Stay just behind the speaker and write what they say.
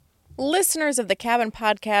Listeners of the Cabin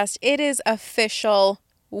Podcast, it is official.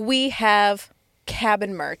 We have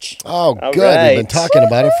cabin merch. Oh, All good. right. We've been talking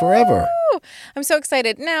about it forever. Woo! I'm so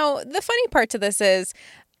excited. Now, the funny part to this is,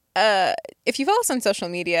 if you follow us on social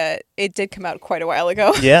media, it did come out quite a while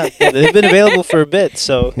ago. Yeah, they've been available for a bit,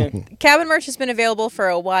 so... Yeah. Cabin merch has been available for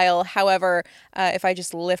a while. However, if I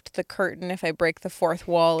just lift the curtain, if I break the fourth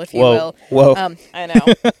wall, if you will. Whoa. I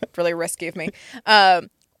know. Really risky of me.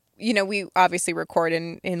 We obviously record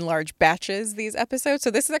in large batches these episodes.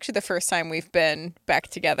 So this is actually the first time we've been back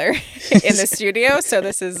together in the studio. So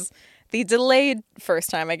this is the delayed first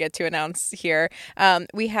time I get to announce here.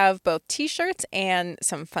 We have both T-shirts and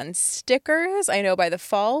some fun stickers. I know by the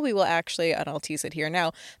fall we will actually, and I'll tease it here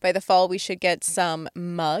now, by the fall we should get some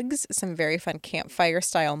mugs, some very fun campfire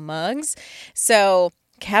style mugs. So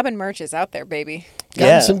cabin merch is out there, baby.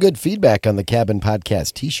 Gotten some good feedback on the Cabin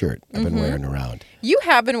Podcast T-shirt I've been wearing around. You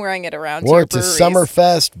have been wearing it around Wore to your it to breweries.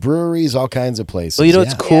 Summerfest, breweries, all kinds of places. Well,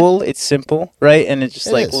 it's cool, it's simple, right? And it just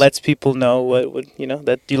It is. lets people know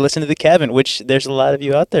that you listen to the cabin, which there's a lot of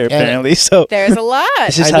you out there apparently. So There's a lot.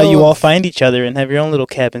 this is I how know you of- all find each other and have your own little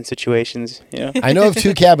cabin situations. I know of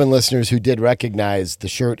two cabin listeners who did recognize the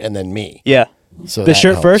shirt and then me. Yeah. So The that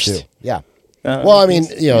shirt helps, first? too. Yeah. Well, I mean,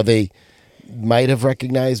 they might have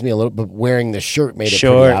recognized me a little, but wearing the shirt made it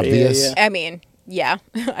Sure, pretty obvious. yeah. I mean, yeah,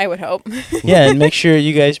 I would hope. Yeah, and make sure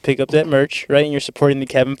you guys pick up that merch, right? And you're supporting the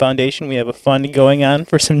Cabin Foundation. We have a fund going on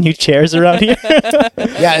for some new chairs around here.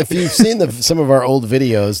 Yeah, if you've seen some of our old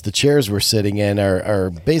videos, the chairs we're sitting in are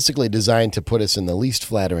basically designed to put us in the least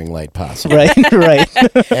flattering light possible. right.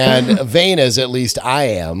 And vain as at least I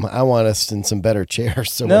am, I want us in some better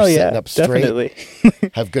chairs so we're sitting up straight, definitely.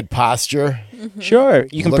 have good posture. Sure,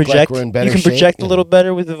 you can Look like project. we're in better You can shape, project yeah. a little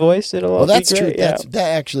better with the voice. It'll all Well, that's be true. great. Yeah. That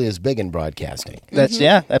actually is big in broadcasting. That's So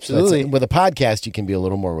it's- absolutely. with a podcast, you can be a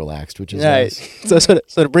little more relaxed, which is Right. nice.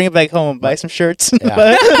 So to bring it back home, buy some shirts. Yeah.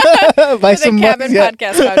 buy The some Cabin mugs, yeah.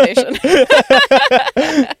 Podcast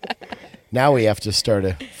Foundation. Now we have to start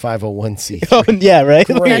a 501c. Oh, yeah, right.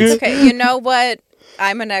 Great. That's okay. You know what?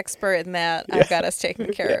 I'm an expert in that. I've got us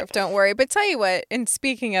taken care of. Don't worry. But tell you what, and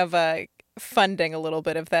speaking of funding a little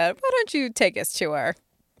bit of that, why don't you take us to our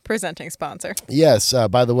presenting sponsor? Yes.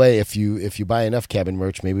 By the way, if you buy enough cabin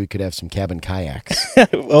merch, maybe we could have some cabin kayaks.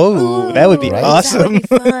 Oh, that would be Right? awesome. That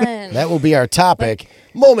would be fun. That will be our topic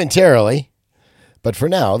momentarily. But for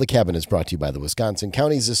now, the cabin is brought to you by the Wisconsin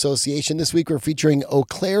Counties Association. This week we're featuring Eau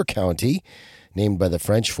Claire County, named by the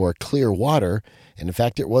French for clear water. And in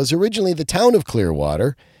fact, it was originally the town of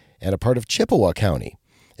Clearwater and a part of Chippewa County.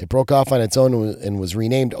 It broke off on its own and was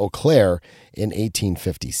renamed Eau Claire in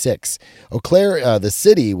 1856. Eau Claire, the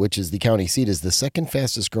city, which is the county seat, is the second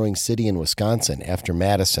fastest growing city in Wisconsin after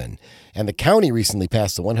Madison. And the county recently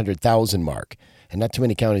passed the 100,000 mark. And not too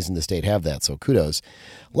many counties in the state have that, so kudos.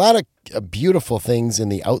 A lot of beautiful things in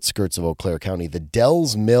the outskirts of Eau Claire County. The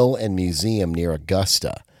Dells Mill and Museum near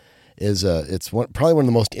Augusta probably one of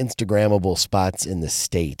the most Instagrammable spots in the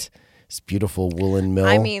state. This beautiful woolen mill.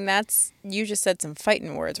 I mean, you just said some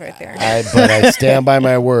fighting words right there. But I stand by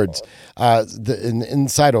my words.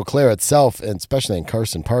 Inside Eau Claire itself, and especially in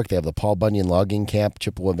Carson Park, they have the Paul Bunyan Logging Camp,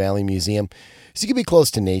 Chippewa Valley Museum. So you can be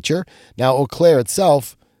close to nature. Now, Eau Claire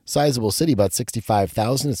itself, sizable city, about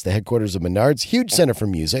 65,000. It's the headquarters of Menards. Huge center for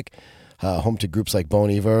music. Home to groups like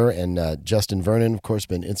Bon Iver and Justin Vernon, of course,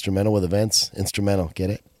 been instrumental with events. Instrumental, get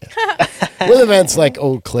it? Yeah. With events like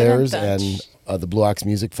Eau Claire's and the Blue Ox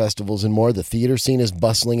Music Festivals and more. The theater scene is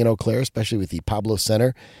bustling in Eau Claire, especially with the Pablo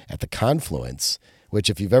Center at the Confluence, which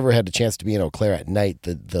if you've ever had a chance to be in Eau Claire at night,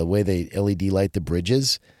 the way they LED light the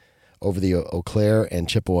bridges over the Eau Claire and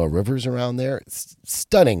Chippewa rivers around there, it's a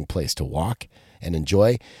stunning place to walk and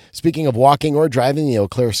enjoy. Speaking of walking or driving, the Eau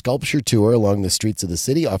Claire Sculpture Tour along the streets of the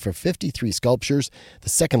city offer 53 sculptures, the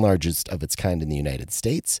second largest of its kind in the United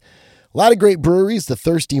States. A lot of great breweries, the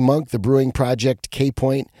Thirsty Monk, the Brewing Project,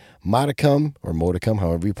 K-Point, Modicum, or Modicum,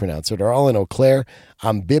 however you pronounce it, are all in Eau Claire.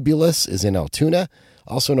 Ambibulus is in Altoona.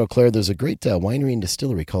 Also in Eau Claire, there's a great winery and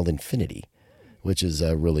distillery called Infinity, which is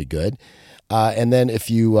really good. And then if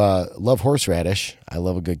you love horseradish, I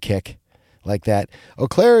love a good kick like that. Eau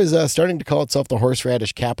Claire is starting to call itself the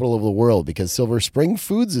horseradish capital of the world because Silver Spring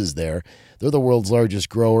Foods is there. They're the world's largest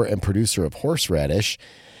grower and producer of horseradish.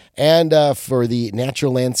 And for the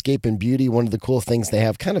natural landscape and beauty, one of the cool things they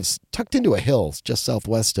have kind of tucked into a hill just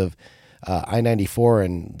southwest of I-94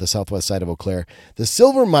 and the southwest side of Eau Claire, the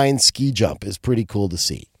Silver Mine Ski Jump is pretty cool to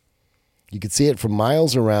see. You can see it from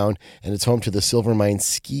miles around, and it's home to the Silver Mine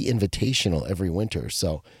Ski Invitational every winter.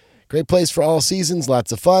 So great place for all seasons,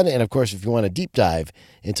 lots of fun. And, of course, if you want a deep dive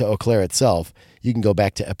into Eau Claire itself, you can go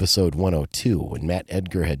back to episode 102 when Matt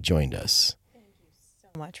Edgar had joined us. Thank you so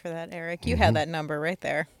Much for that, Eric. You had that number right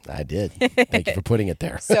there. I did. Thank you for putting it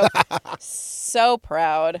there. So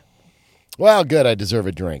proud. Well, good. I deserve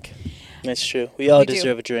a drink. That's true. We all We do.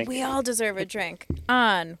 deserve a drink. We all deserve a drink.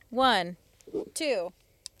 On 1, 2,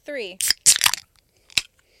 3.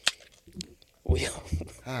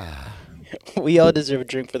 We all deserve a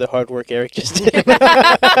drink for the hard work Eric just did.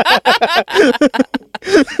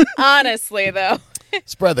 Honestly, though.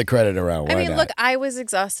 Spread the credit around. Why I mean, not? look, I was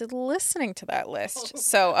exhausted listening to that list.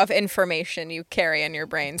 So of information you carry in your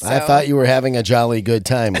brain. So I thought you were having a jolly good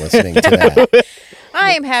time listening to that.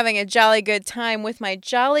 I am having a jolly good time with my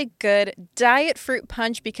jolly good diet fruit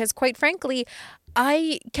punch because, quite frankly,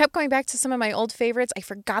 I kept going back to some of my old favorites. I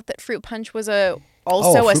forgot that fruit punch was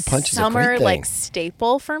also a fruit punch is a great summer thing.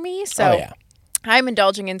 staple for me. So yeah. I'm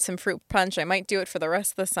indulging in some fruit punch. I might do it for the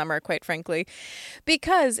rest of the summer, quite frankly,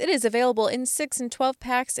 because it is available in 6 and 12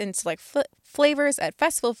 packs in select flavors at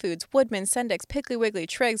Festival Foods, Woodman, Sendik's, Piggly Wiggly,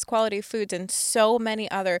 Triggs, Quality Foods, and so many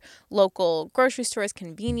other local grocery stores,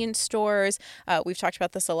 convenience stores. We've talked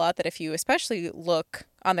about this a lot, that if you especially look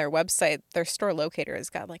on their website, their store locator has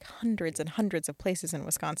got like hundreds and hundreds of places in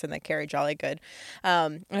Wisconsin that carry Jolly Good.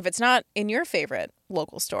 And if it's not in your favorite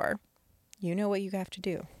local store, you know what you have to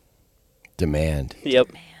do. Demand.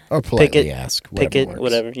 Yep. Or politely Pick it, ask. Pick it, works.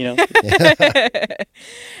 whatever, you know.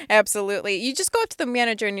 Absolutely. You just go up to the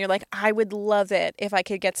manager and you're like, I would love it if I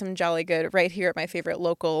could get some Jolly Good right here at my favorite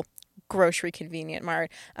local grocery convenient mart.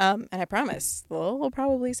 And I promise they'll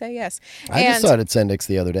probably say yes. I just saw it at Sendik's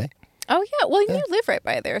the other day. Oh, yeah. Well, you live right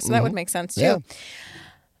by there, so that would make sense, too. Yeah.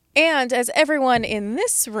 And as everyone in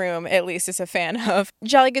this room, at least, is a fan of,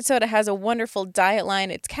 Jolly Good Soda has a wonderful diet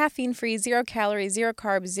line. It's caffeine-free, 0 calories, 0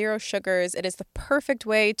 carbs, 0 sugars. It is the perfect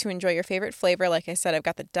way to enjoy your favorite flavor. Like I said, I've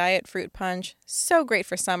got the Diet Fruit Punch. So great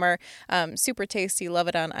for summer. Super tasty. Love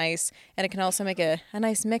it on ice. And it can also make a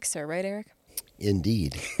nice mixer, right, Eric?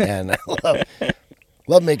 Indeed. And I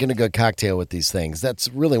love making a good cocktail with these things. That's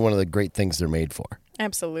really one of the great things they're made for.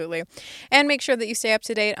 Absolutely. And make sure that you stay up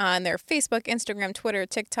to date on their Facebook, Instagram, Twitter,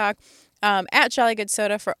 TikTok, at Jolly Good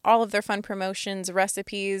Soda for all of their fun promotions,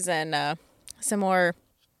 recipes, and some more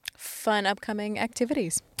fun upcoming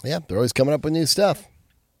activities. Yeah, they're always coming up with new stuff.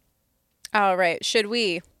 All right. Should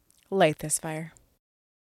we light this fire?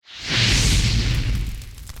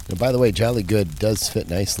 And by the way, Jolly Good does fit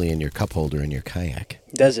nicely in your cup holder in your kayak.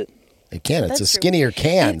 Does it? It can. It's That's a true. skinnier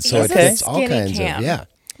can, It so is it a fits all skinny kinds can. of, yeah.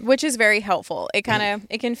 Which is very helpful. It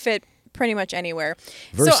can fit pretty much anywhere.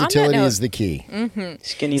 Versatility so is the key.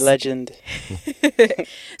 Skinny legend.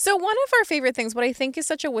 So one of our favorite things, what I think is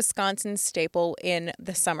such a Wisconsin staple in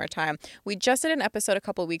the summertime, we just did an episode a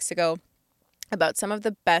couple weeks ago about some of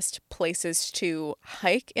the best places to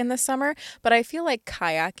hike in the summer, but I feel like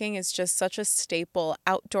kayaking is just such a staple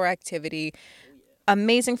outdoor activity.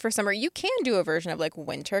 Amazing for summer. You can do a version of like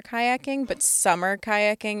winter kayaking, but summer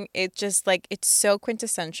kayaking, it's so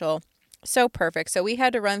quintessential, so perfect. So we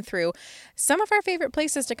had to run through some of our favorite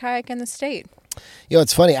places to kayak in the state. You know,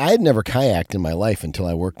 it's funny. I had never kayaked in my life until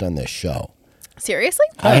I worked on this show. Seriously?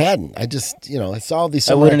 I hadn't. I just, I saw all these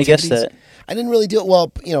I summer wouldn't have guessed activities. that. I didn't really do it.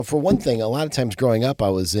 Well, for one thing, a lot of times growing up, I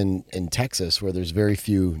was in Texas where there's very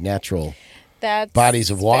few natural That's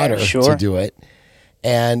bodies of water fair. Sure. to do it.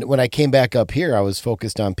 And when I came back up here, I was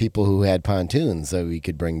focused on people who had pontoons that we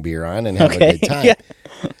could bring beer on and have a good time. Yeah.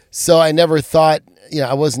 So I never thought,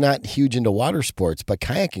 I was not huge into water sports, but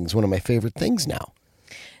kayaking is one of my favorite things now.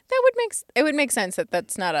 It would make sense that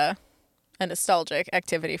that's not a nostalgic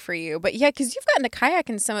activity for you. But yeah, because you've gotten to kayak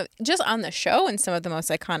in just on the show in some of the most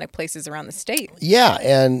iconic places around the state. Yeah,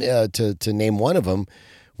 and to name one of them,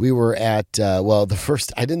 we were at,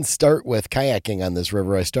 I didn't start with kayaking on this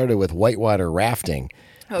river. I started with whitewater rafting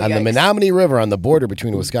on the yikes. Menominee River on the border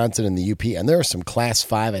between Wisconsin and the UP. And there are some class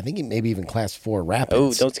 5, I think maybe even class 4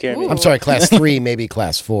 rapids. Oh, don't scare me. I'm sorry, class 3, maybe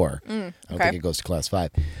class 4. I don't okay. think it goes to class 5.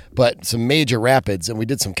 But some major rapids, and we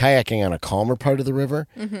did some kayaking on a calmer part of the river.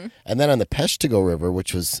 Mm-hmm. And then on the Peshtigo River,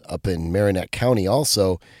 which was up in Marinette County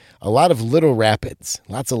also, a lot of little rapids,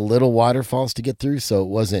 lots of little waterfalls to get through, so it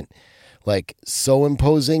wasn't like so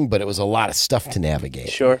imposing, but it was a lot of stuff to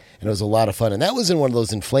navigate. Sure. And it was a lot of fun. And that was in one of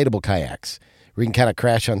those inflatable kayaks where you can kind of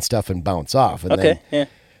crash on stuff and bounce off. And Okay, then yeah.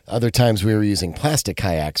 other times we were using plastic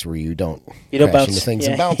kayaks where you don't don't crash bounce. into things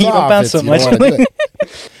Yeah, and bounce you don't off. bounce so You don't much. wanna do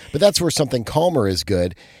it. But that's where something calmer is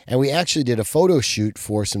good. And we actually did a photo shoot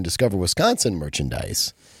for some Discover Wisconsin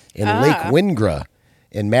merchandise in Lake Wingra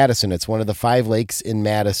in Madison. It's one of the 5 lakes in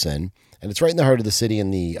Madison, and it's right in the heart of the city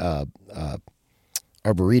in the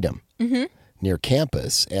Arboretum. Mm-hmm. near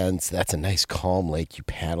campus, and that's a nice calm lake. You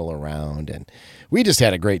paddle around, and we just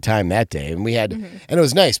had a great time that day. And we had, and it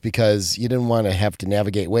was nice because you didn't want to have to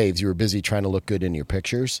navigate waves. You were busy trying to look good in your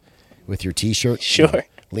pictures with your T-shirt, Sure.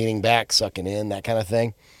 leaning back, sucking in, that kind of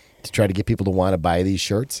thing, to try to get people to want to buy these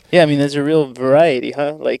shirts. Yeah, I mean, there's a real variety,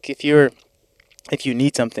 huh? Like if you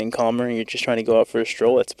need something calmer and you're just trying to go out for a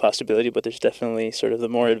stroll, it's a possibility, but there's definitely sort of the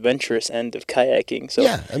more adventurous end of kayaking. So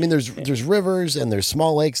Yeah, I mean, there's rivers and there's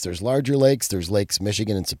small lakes, there's larger lakes, there's lakes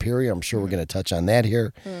Michigan and Superior. I'm sure we're going to touch on that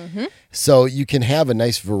here. So you can have a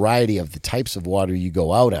nice variety of the types of water you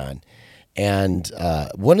go out on. And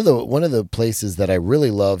one of the places that I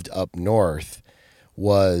really loved up north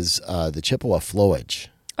was the Chippewa Flowage.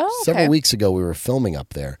 Oh, okay. Several weeks ago, we were filming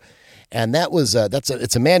up there. And that was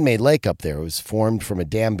it's a man-made lake up there. It was formed from a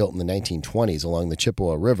dam built in the 1920s along the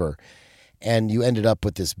Chippewa River, and you ended up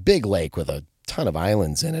with this big lake with a ton of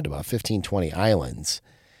islands in it, about 15, 20 islands.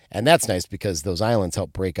 And that's nice because those islands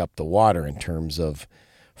help break up the water in terms of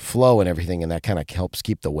flow and everything, and that kind of helps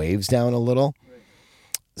keep the waves down a little.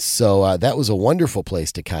 So that was a wonderful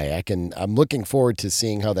place to kayak, and I'm looking forward to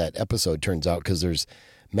seeing how that episode turns out because there's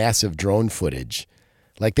massive drone footage.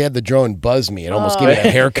 Like they had the drone buzz me. It almost gave me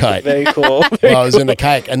a haircut very cool. while I was in the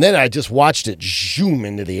kayak. And then I just watched it zoom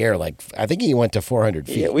into the air. Like I think he went to 400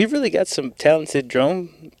 feet. Yeah, we've really got some talented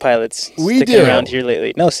drone pilots We sticking do. around here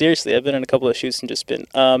lately. No, seriously, I've been on a couple of shoots and just been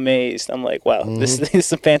amazed. I'm like, wow, this is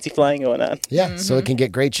some fancy flying going on. Yeah, so it can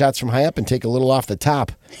get great shots from high up and take a little off the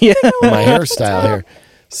top. Yeah. My hairstyle here.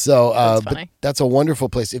 So That's but funny. that's a wonderful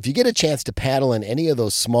place. If you get a chance to paddle in any of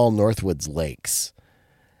those small Northwoods lakes,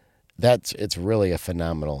 it's really a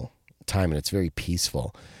phenomenal time, and it's very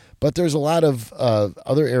peaceful. But there's a lot of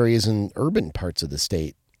other areas in urban parts of the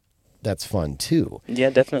state that's fun too. Yeah,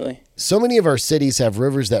 definitely. So many of our cities have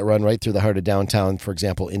rivers that run right through the heart of downtown, for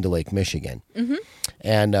example, into Lake Michigan.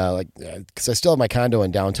 And because I still have my condo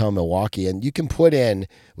in downtown Milwaukee, and you can put in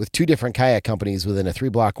with 2 different kayak companies within a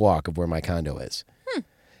 3-block walk of where my condo is.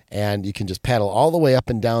 And you can just paddle all the way up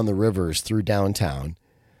and down the rivers through downtown.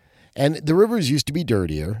 And the rivers used to be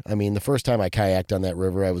dirtier. I mean, the first time I kayaked on that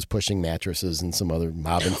river, I was pushing mattresses and some other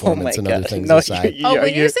mob informants and other things aside.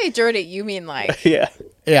 When you say dirty, you mean like Yeah.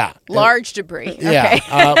 Yeah. large debris. Yeah,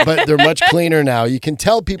 Okay. but they're much cleaner now. You can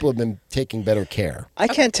tell people have been taking better care. I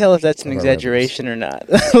can't tell if that's an Of our exaggeration or not.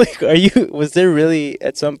 Like, was there really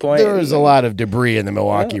at some point? There was a lot of debris in the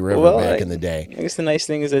Milwaukee River well, back in the day. I guess the nice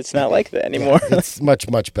thing is it's not like that anymore. It's much,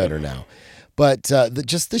 much better now. But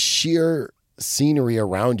just the sheer scenery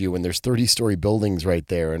around you when there's 30-story buildings right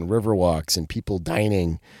there and river walks and people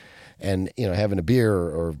dining and having a beer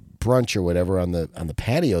or brunch or whatever on the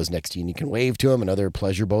patios next to you, and you can wave to them and other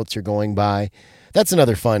pleasure boats are going by. That's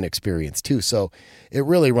another fun experience too. So it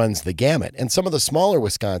really runs the gamut. And some of the smaller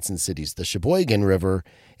Wisconsin cities, the Sheboygan River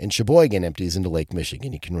in Sheboygan empties into Lake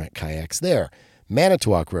Michigan. You can rent kayaks there.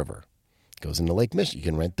 Manitowoc River goes into Lake Michigan.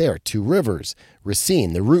 You can rent there. 2 rivers.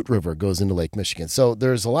 Racine, the Root River, goes into Lake Michigan. So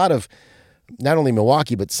there's a lot of not only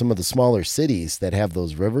Milwaukee, but some of the smaller cities that have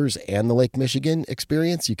those rivers and the Lake Michigan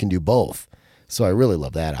experience. You can do both. So I really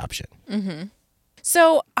love that option.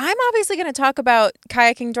 So I'm obviously going to talk about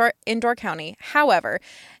kayaking in Door County. However,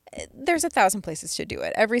 there's 1,000 places to do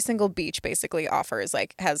it. Every single beach basically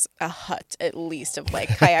has a hut at least of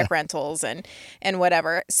kayak rentals and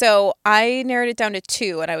whatever. So I narrowed it down to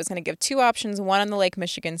 2, and I was going to give 2 options, one on the Lake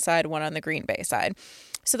Michigan side, one on the Green Bay side.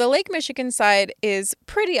 So the Lake Michigan side is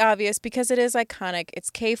pretty obvious because it is iconic. It's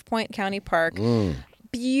Cave Point County Park.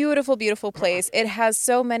 Beautiful, beautiful place. It has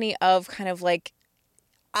so many of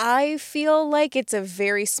I feel like it's a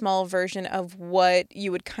very small version of what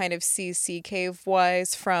you would kind of see sea cave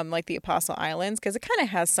wise from the Apostle Islands, because it kind of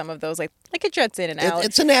has some of those like it jets in and out.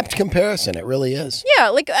 It's an apt comparison. It really is.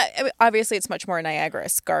 Yeah, obviously it's much more Niagara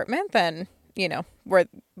escarpment than where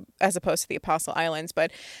as opposed to the Apostle Islands,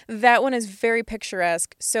 but that one is very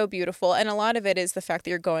picturesque, so beautiful, and a lot of it is the fact that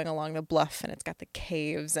you're going along the bluff and it's got the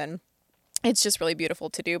caves and it's just really beautiful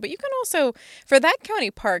to do. But you can also, for that county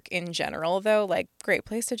park in general, though, great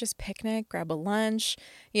place to just picnic, grab a lunch.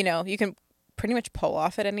 You can pretty much pull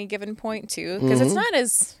off at any given point, too. Because it's not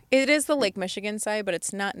it is the Lake Michigan side, but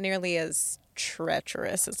it's not nearly as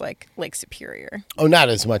treacherous as Lake Superior. Oh, not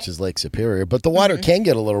as much as Lake Superior, but the water can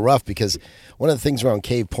get a little rough because one of the things around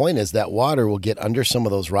Cave Point is that water will get under some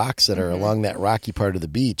of those rocks that are along that rocky part of the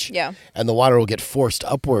beach. Yeah. And the water will get forced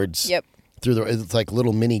upwards. Yep. It's like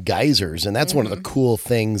little mini geysers, and that's one of the cool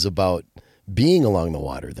things about being along the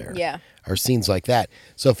water there. Yeah. Are scenes like that.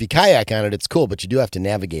 So if you kayak on it, it's cool, but you do have to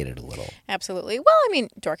navigate it a little. Absolutely. Well,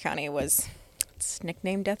 Door County was it's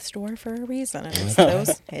nicknamed Death's Door for a reason. And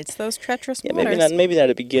it's those treacherous waters. Maybe not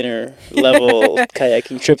a beginner level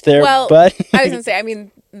kayaking trip there, Well, but I was going to say, I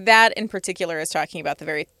mean, that in particular is talking about the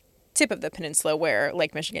very tip of the peninsula where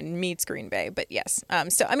Lake Michigan meets Green Bay. But yes,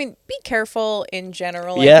 so I mean, be careful in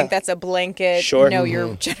general. Yeah. I think that's a blanket. Sure. Know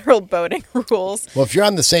your general boating rules. Well, if you're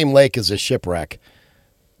on the same lake as a shipwreck,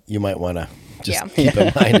 you might want to just keep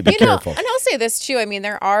in mind to be careful. And I'll say this too. I mean,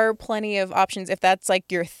 there are plenty of options if that's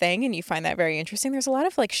like your thing and you find that very interesting. There's a lot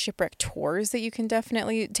of like shipwreck tours that you can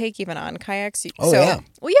definitely take even on kayaks. Yeah.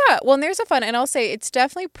 Well, yeah. Well, and there's a fun, and I'll say it's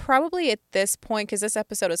definitely probably at this point, because this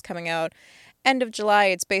episode is coming out end of July.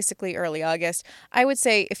 It's basically early August. I would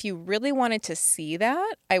say if you really wanted to see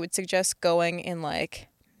that, I would suggest going in like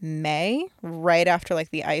May, right after like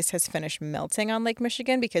the ice has finished melting on Lake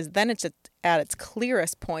Michigan, because then it's at its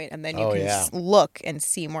clearest point, and then you can look and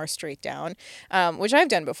see more straight down, which I've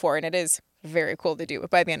done before, and it is very cool to do. But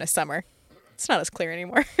by the end of summer, it's not as clear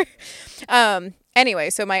anymore. Anyway,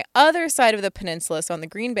 so my other side of the peninsula, so on the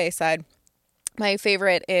Green Bay side, my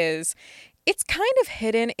favorite is, it's kind of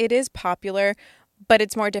hidden. It is popular, but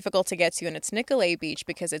it's more difficult to get to, and it's Nicolet Beach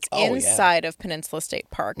because it's inside of Peninsula State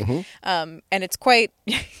Park. And it's quite,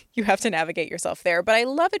 you have to navigate yourself there. But I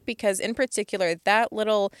love it because, in particular, that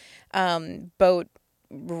little boat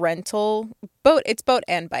rental boat, it's boat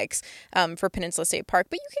and bikes for Peninsula State Park,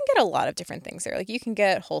 but you can get a lot of different things there. Like you can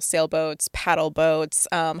get wholesale boats, paddle boats,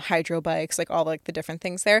 hydro bikes, like all like the different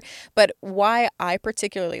things there. But why I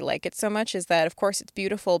particularly like it so much is that, of course, it's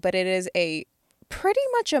beautiful, but it is pretty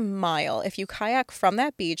much a mile. If you kayak from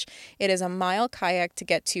that beach, it is a mile kayak to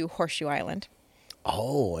get to Horseshoe Island.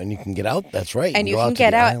 Oh, and you can get out. That's right. And you can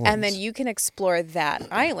get out, and then you can explore that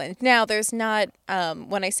island. Now, there's not,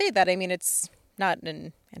 when I say that, I mean, it's not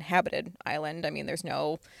an inhabited island. I mean, there's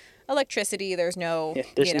no electricity. There's no... Yeah,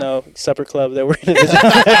 there's no supper club that we're going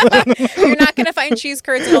to visit. You're not going to find cheese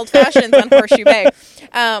curds and old fashions on Horseshoe Bay.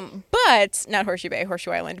 But... Not Horseshoe Bay,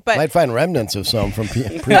 Horseshoe Island. But might find remnants of some from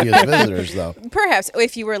previous visitors, though. Perhaps.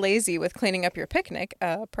 If you were lazy with cleaning up your picnic,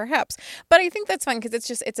 perhaps. But I think that's fun because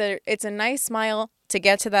it's a nice mile to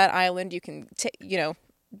get to that island. You can,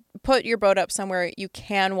 put your boat up somewhere you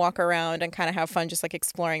can walk around and kind of have fun just like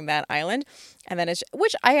exploring that island. And then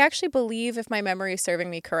which I actually believe, if my memory is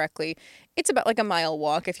serving me correctly, it's about like a mile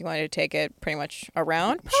walk if you wanted to take it pretty much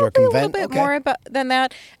around. Probably a little bit more than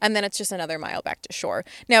that. And then it's just another mile back to shore.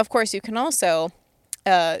 Now, of course, you can also,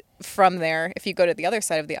 from there, if you go to the other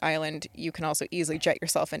side of the island, you can also easily jet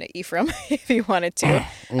yourself into Ephraim if you wanted to.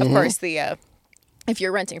 Of course, if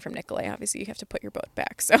you're renting from Nicolet, obviously you have to put your boat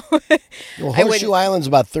back. So, well, Horseshoe Island's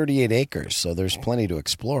about 38 acres, so there's plenty to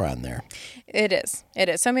explore on there. It is.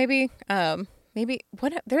 So maybe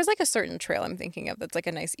there's like a certain trail I'm thinking of that's like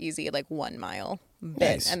a nice, easy, like 1 mile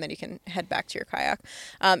bit, and then you can head back to your kayak.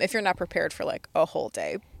 If you're not prepared for like a whole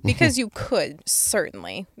day, because you could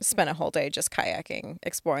certainly spend a whole day just kayaking,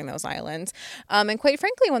 exploring those islands. And quite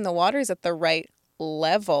frankly, when the water is at the right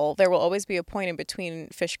level, there will always be a point in between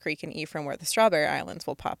Fish Creek and Ephraim where the Strawberry Islands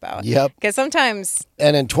will pop out. Yep. Because sometimes...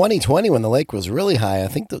 And in 2020, when the lake was really high, I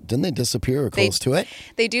think, didn't they disappear or close to it?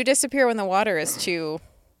 They do disappear when the water is too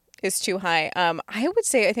high. I would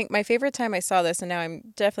say, I think my favorite time I saw this, and now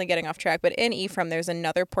I'm definitely getting off track, but in Ephraim, there's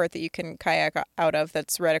another port that you can kayak out of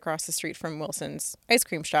that's right across the street from Wilson's ice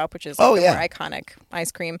cream shop, which is like the more iconic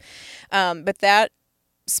ice cream. But that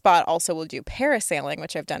spot also will do parasailing,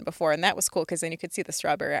 which I've done before, and that was cool because then you could see the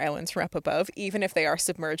Strawberry Islands from up above, even if they are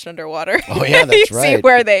submerged underwater. Oh yeah, that's right. See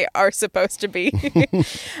where they are supposed to be.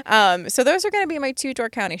 So those are going to be my 2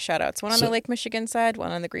 Door County shout outs, one on the Lake Michigan side,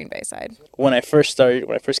 one on the Green Bay side. When I first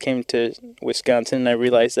came to Wisconsin, I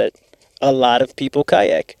realized that a lot of people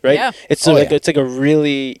kayak, right? Yeah. It's like a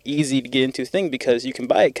really easy to get into thing because you can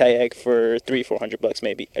buy a kayak for $300-$400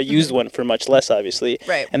 maybe, a used one for much less, obviously,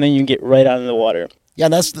 right? And then you can get right out in the water. Yeah,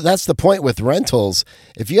 that's the point with rentals.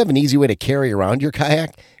 If you have an easy way to carry around your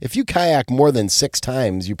kayak, if you kayak more than 6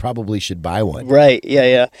 times, you probably should buy one. Right,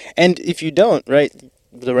 yeah. And if you don't, right,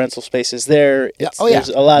 the rental space is there. There's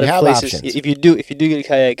a lot of places. Options. If you do get a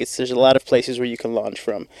kayak, there's a lot of places where you can launch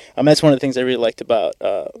from. That's one of the things I really liked about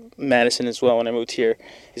Madison as well when I moved here,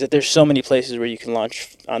 is that there's so many places where you can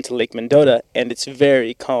launch onto Lake Mendota, and it's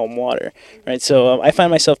very calm water, right? So I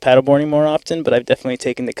find myself paddleboarding more often, but I've definitely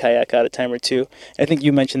taken the kayak out a time or two. I think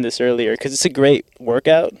you mentioned this earlier because it's a great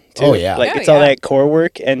workout too. Oh yeah, it's all that core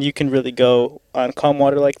work, and you can really go on calm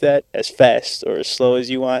water like that as fast or as slow as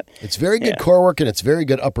you want. It's very good core work, and it's very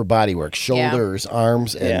good upper body work, shoulders,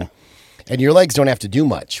 arms, and your legs don't have to do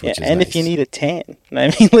much, which is and nice. if you need a tan,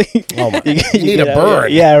 I mean, like, you need a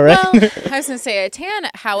burn. Yeah, right. Well, I was going to say a tan,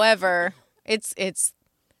 however, it's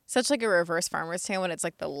Such like a reverse farmer's tale when it's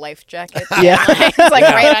like the life jacket. Yeah. It's like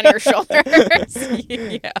right on your shoulders.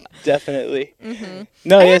 Yeah. Definitely. Mm-hmm.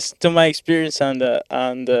 No, yes. So my experience on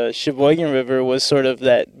the Sheboygan River was sort of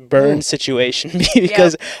that burn situation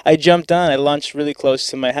because I jumped on. I launched really close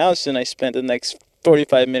to my house, and I spent the next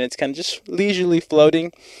 45 minutes kind of just leisurely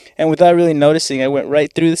floating, and without really noticing, I went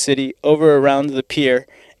right through the city, over around the pier,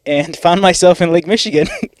 and found myself in Lake Michigan.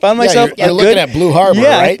 Found myself. You're looking at Blue Harbor,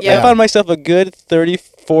 right? I found myself a good 30,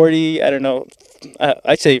 40. I don't know.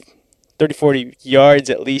 I'd say 30, 40 yards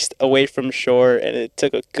at least away from shore, and it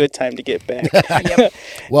took a good time to get back.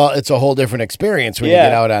 Well, it's a whole different experience when you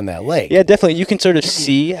get out on that lake. Yeah, definitely. You can sort of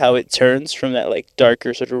see how it turns from that like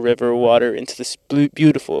darker sort of river water into this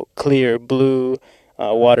beautiful, clear blue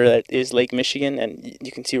water that is Lake Michigan, and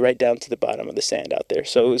you can see right down to the bottom of the sand out there.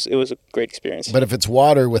 So it was a great experience. But if it's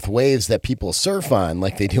water with waves that people surf on,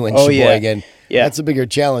 like they do in Sheboygan, that's a bigger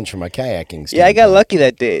challenge from a kayaking standpoint. Yeah, I got lucky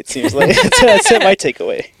that day, it seems like. That's my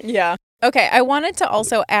takeaway. Yeah. Okay, I wanted to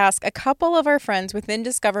also ask a couple of our friends within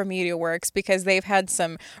Discover Media Works because they've had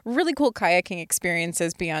some really cool kayaking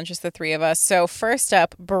experiences beyond just the three of us. So first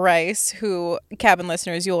up, Bryce, who, cabin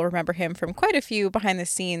listeners, you'll remember him from quite a few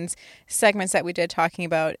behind-the-scenes segments that we did talking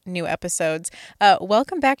about new episodes.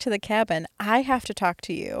 Welcome back to the cabin. I have to talk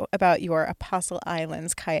to you about your Apostle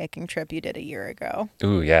Islands kayaking trip you did a year ago.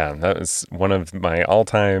 Ooh, yeah. That was one of my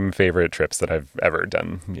all-time favorite trips that I've ever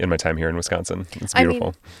done in my time here in Wisconsin. It's beautiful.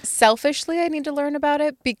 I mean, selfishly, I need to learn about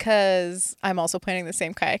it because I'm also planning the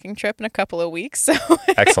same kayaking trip in a couple of weeks. So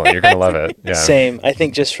excellent. You're going to love it. Yeah. Same. I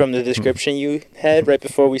think just from the description you had right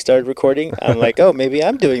before we started recording, I'm like, oh, maybe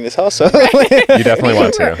I'm doing this also. You definitely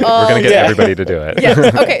want to. We're going to get everybody to do it. Yes.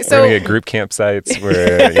 Okay, so we're going to get group campsites.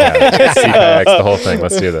 We're sea kayaks, the whole thing.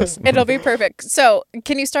 Let's do this. It'll be perfect. So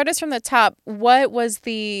can you start us from the top? What was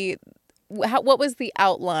the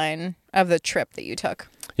outline of the trip that you took?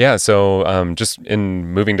 Yeah, so just in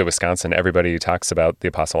moving to Wisconsin, everybody talks about the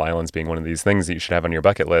Apostle Islands being one of these things that you should have on your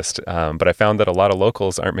bucket list. But I found that a lot of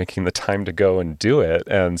locals aren't making the time to go and do it.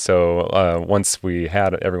 And so once we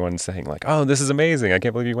had everyone saying like, oh, this is amazing. I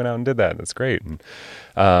can't believe you went out and did that. That's great.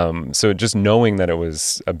 And so just knowing that it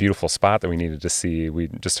was a beautiful spot that we needed to see, we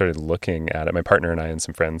just started looking at it, my partner and I and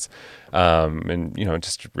some friends, and,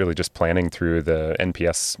 just really just planning through the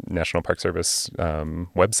NPS National Park Service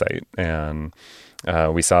website. And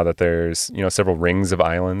we saw that there's, several rings of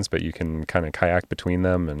islands, but you can kind of kayak between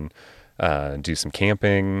them and do some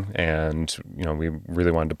camping. And, we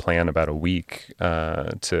really wanted to plan about a week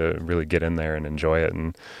to really get in there and enjoy it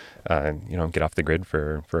and, get off the grid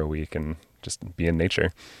for a week and just be in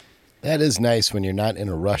nature. That is nice when you're not in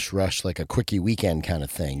a rush, like a quickie weekend kind of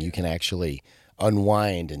thing. You can actually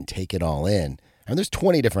unwind and take it all in. And there's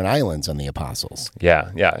 20 different islands on the Apostles. Yeah,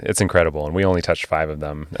 it's incredible. And we only touched 5 of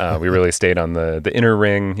them. We really stayed on the inner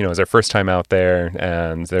ring. It was our first time out there.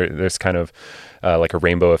 And there's kind of like a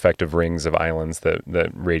rainbow effect of rings of islands that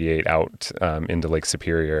radiate out into Lake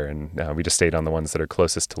Superior. And we just stayed on the ones that are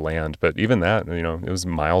closest to land. But even that, it was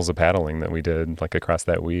miles of paddling that we did like across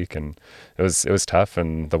that week. And it was tough.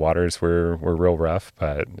 And the waters were real rough,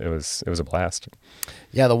 but it was a blast.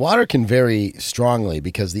 Yeah, the water can vary strongly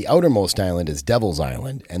because the outermost island is Devil's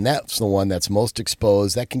Island, and that's the one that's most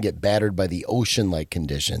exposed. That can get battered by the ocean-like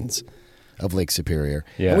conditions of Lake Superior.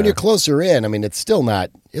 Yeah. And when you're closer in, it's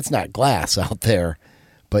not glass out there,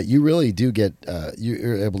 but you really do get,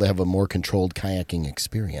 you're able to have a more controlled kayaking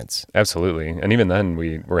experience. Absolutely. And even then,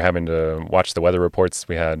 we were having to watch the weather reports.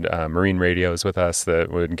 We had marine radios with us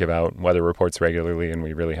that would give out weather reports regularly, and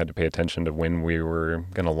we really had to pay attention to when we were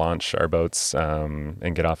going to launch our boats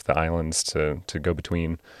and get off the islands to go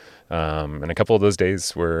between. And a couple of those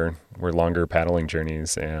days were longer paddling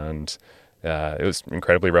journeys, and it was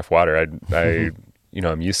incredibly rough water.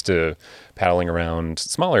 I'm used to paddling around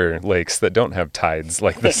smaller lakes that don't have tides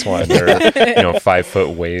like this one, or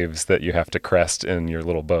 5-foot waves that you have to crest in your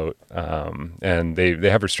little boat. And they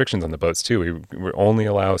have restrictions on the boats too. We only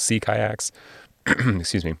allow sea kayaks,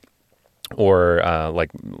 excuse me, or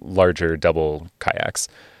like larger double kayaks.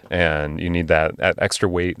 And you need that extra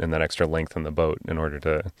weight and that extra length in the boat in order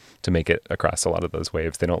to make it across a lot of those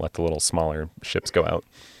waves. They don't let the little smaller ships go out.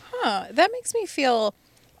 That makes me feel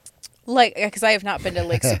like, because I have not been to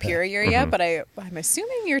Lake Superior yet, but I'm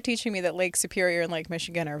assuming you're teaching me that Lake Superior and Lake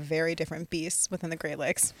Michigan are very different beasts within the Great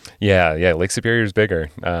Lakes. Yeah. Lake Superior is bigger.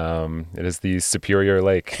 It is the Superior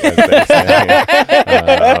Lake, as they say.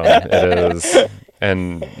 It is,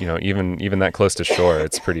 and even that close to shore,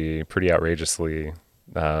 it's pretty outrageously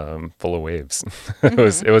full of waves.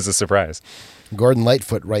 It was a surprise. Gordon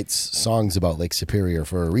Lightfoot writes songs about Lake Superior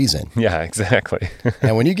for a reason. Yeah, exactly.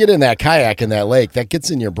 And when you get in that kayak in that lake, that gets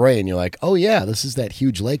in your brain. You're like, oh, yeah, this is that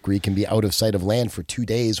huge lake where you can be out of sight of land for 2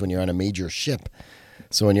 days when you're on a major ship.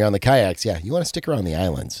 So when you're on the kayaks, yeah, you want to stick around the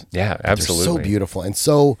islands. Yeah, absolutely. They're so beautiful and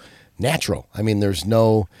so natural. I mean,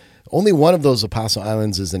 only one of those Apostle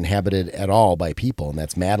Islands is inhabited at all by people, and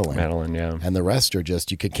that's Madeline. Madeline, yeah. And the rest are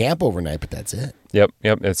just, you could camp overnight, but that's it. Yep.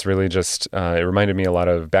 It's really just, it reminded me a lot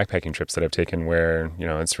of backpacking trips that I've taken where,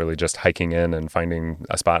 it's really just hiking in and finding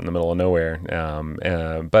a spot in the middle of nowhere.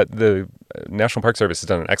 But the National Park Service has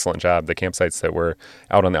done an excellent job. The campsites that were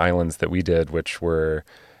out on the islands that we did, which were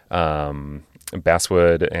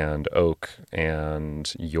Basswood and Oak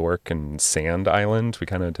and York and Sand Island, we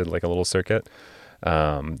kind of did like a little circuit.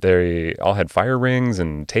 They all had fire rings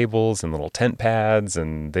and tables and little tent pads,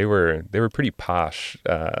 and they were pretty posh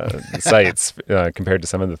sites compared to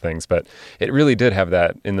some of the things. But it really did have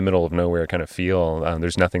that in the middle of nowhere kind of feel.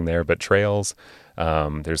 There's nothing there but trails.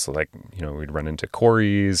 There's we'd run into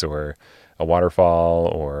quarries or a waterfall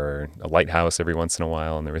or a lighthouse every once in a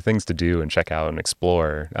while, and there were things to do and check out and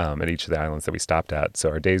explore at each of the islands that we stopped at. So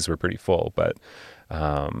our days were pretty full, but.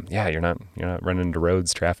 You're not running into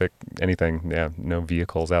roads, traffic, anything. Yeah, no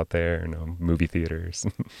vehicles out there, no movie theaters.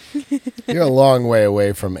 You're a long way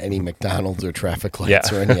away from any McDonald's or traffic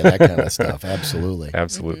lights or any of that kind of stuff. Absolutely.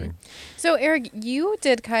 Absolutely. Mm-hmm. So, Eric, you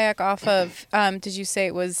did kayak off of, did you say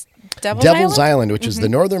it was Devil's Island, which is the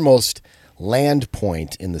northernmost land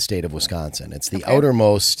point in the state of Wisconsin. It's the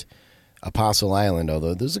outermost Apostle Island,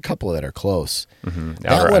 although there's a couple that are close. Mm-hmm.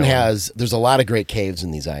 That one there's a lot of great caves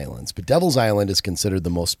in these islands, but Devil's Island is considered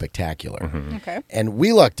the most spectacular. Mm-hmm. Okay. And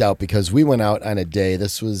we lucked out because we went out on a day,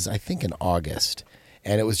 this was, I think, in August,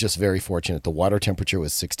 and it was just very fortunate. The water temperature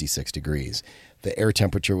was 66 degrees. The air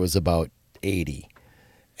temperature was about 80,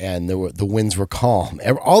 and the winds were calm.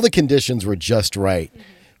 All the conditions were just right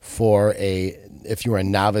for if you were a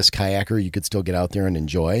novice kayaker, you could still get out there and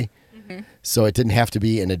enjoy. So it didn't have to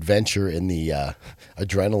be an adventure in the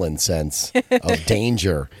adrenaline sense of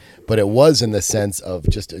danger, but it was in the sense of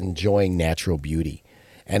just enjoying natural beauty.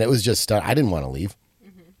 And it was just, I didn't want to leave.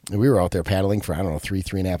 We were out there paddling for,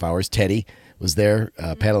 3.5 hours. Teddy was there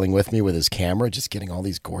paddling with me with his camera, just getting all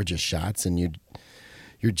these gorgeous shots. And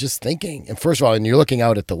you're just thinking, and first of all, and you're looking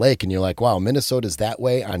out at the lake and you're like, wow, Minnesota's that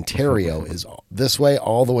way. Ontario is this way,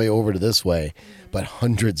 all the way over to this way, but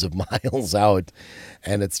hundreds of miles out.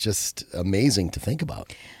 And it's just amazing to think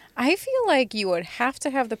about. I feel like you would have to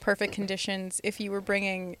have the perfect conditions if you were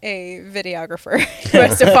bringing a videographer who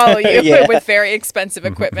has to follow you with very expensive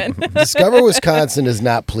equipment. Discover Wisconsin is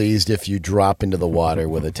not pleased if you drop into the water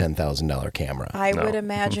with a $10,000 camera. I would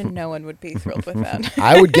imagine no one would be thrilled with that.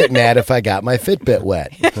 I would get mad if I got my Fitbit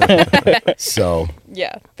wet. So.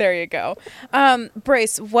 Yeah, there you go.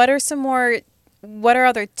 Brace, what are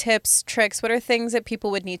other tips, tricks? What are things that people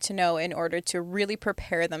would need to know in order to really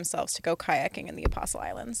prepare themselves to go kayaking in the Apostle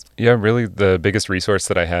Islands? Yeah, really the biggest resource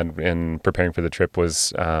that I had in preparing for the trip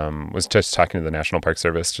was just talking to the National Park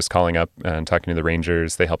Service, just calling up and talking to the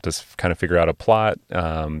rangers. They helped us kind of figure out a plot.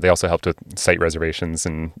 They also helped with site reservations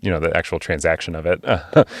and, the actual transaction of it.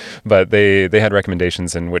 But they had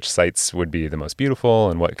recommendations in which sites would be the most beautiful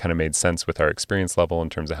and what kind of made sense with our experience level in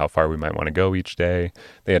terms of how far we might want to go each day.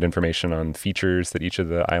 They had information on features that each of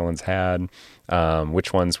the islands had,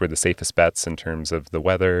 which ones were the safest bets in terms of the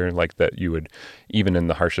weather, like that you would, even in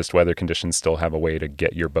the harshest weather conditions, still have a way to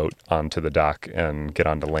get your boat onto the dock and get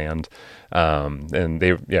onto land. And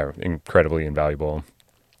they, incredibly invaluable.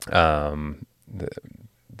 The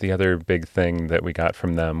other big thing that we got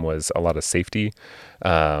from them was a lot of safety.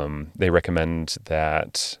 They recommend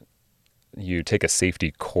that you take a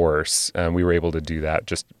safety course. We were able to do that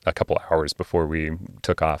just a couple hours before we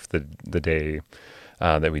took off the day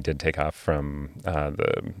that we did take off from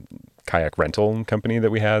the kayak rental company that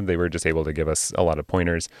we had. They were just able to give us a lot of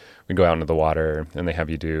pointers. We go out into the water and they have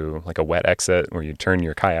you do like a wet exit where you turn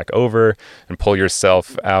your kayak over and pull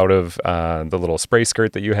yourself out of the little spray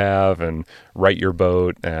skirt that you have and right your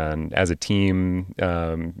boat. And as a team,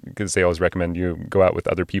 because they always recommend you go out with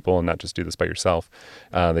other people and not just do this by yourself,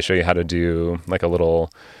 they show you how to do like a little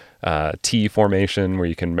T formation where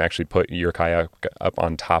you can actually put your kayak up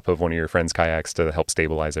on top of one of your friend's kayaks to help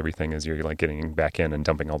stabilize everything as you're like getting back in and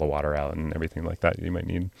dumping all the water out and everything like that you might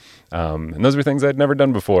need. And those were things I'd never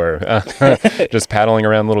done before. Just paddling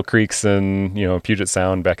around little creeks and, Puget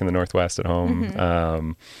Sound back in the Northwest at home.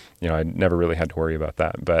 Mm-hmm. I never really had to worry about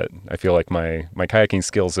that, but I feel like my kayaking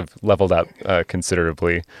skills have leveled up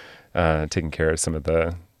considerably, taking care of some of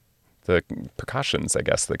the precautions, I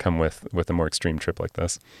guess, that come with a more extreme trip like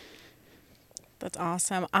this. That's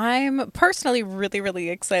awesome. I'm personally really, really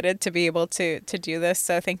excited to be able to do this.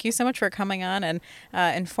 So thank you so much for coming on and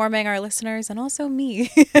informing our listeners and also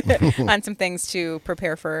me on some things to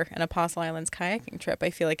prepare for an Apostle Islands kayaking trip. I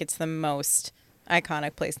feel like it's the most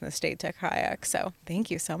iconic place in the state to kayak. So thank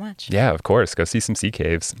you so much. Yeah, of course. Go see some sea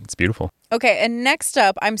caves. It's beautiful. Okay, and next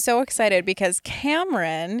up, I'm so excited because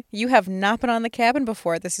Cameron, you have not been on the cabin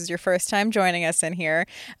before. This is your first time joining us in here.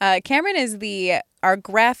 Cameron is our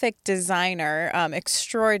graphic designer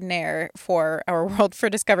extraordinaire for our World for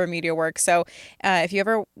Discover Media work. So if you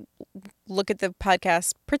ever look at the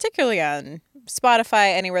podcast, particularly on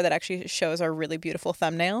Spotify, anywhere that actually shows our really beautiful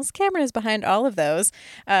thumbnails, Cameron is behind all of those.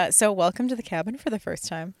 So welcome to the cabin for the first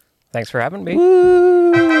time. Thanks for having me.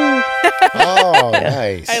 Oh,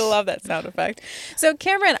 nice. I love that sound effect. So,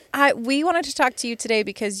 Cameron, we wanted to talk to you today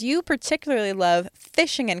because you particularly love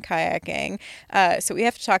fishing and kayaking. So we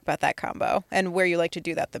have to talk about that combo and where you like to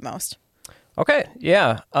do that the most. Okay,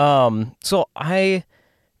 yeah. So I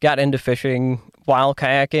got into fishing while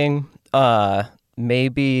kayaking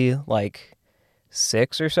maybe like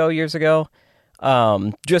 6 or so years ago,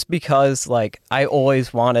 just because like I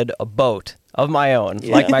always wanted a boat of my own.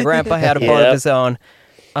 Yeah. Like my grandpa had a boat of his own,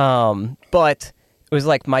 but it was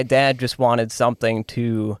like my dad just wanted something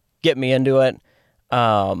to get me into it,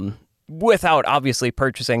 without obviously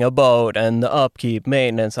purchasing a boat and the upkeep,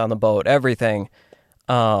 maintenance on the boat, everything.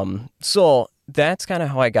 So that's kind of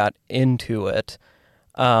how I got into it.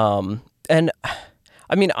 And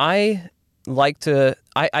I mean, I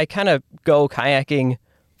kind of go kayaking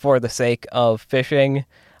for the sake of fishing.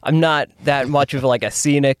 I'm not that much of like a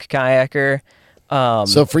scenic kayaker.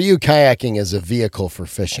 So for you, kayaking is a vehicle for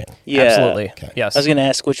fishing. Yeah. Absolutely. Okay. Yes. I was going to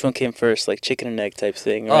ask which one came first, like chicken and egg type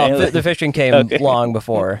thing, right? The fishing came Okay. long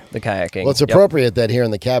before the kayaking. Well, it's Yep. appropriate that here in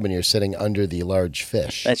the cabin you're sitting under the large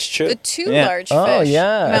fish. That's true. The two Yeah. large Oh, fish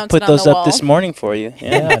yeah. I mounted Put on those the up wall. this morning for you.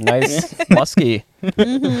 Yeah. Yeah, nice musky.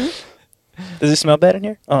 Does it smell bad in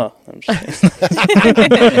here? Oh, I'm just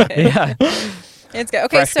kidding. Yeah, It's good.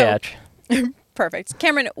 Okay, fresh so catch. perfect.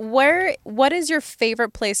 Cameron, what is your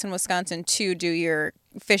favorite place in Wisconsin to do your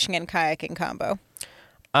fishing and kayaking combo?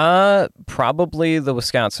 Probably the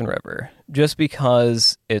Wisconsin River, just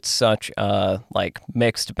because it's such a like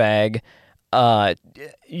mixed bag.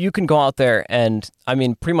 You can go out there and I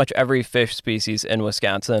mean, pretty much every fish species in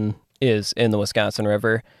Wisconsin is in the Wisconsin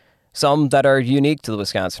River. Some that are unique to the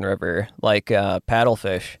Wisconsin River, like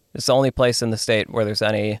paddlefish. It's the only place in the state where there's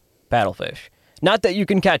any paddlefish. Not that you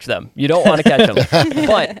can catch them. You don't want to catch them.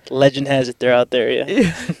 But Legend has it they're out there,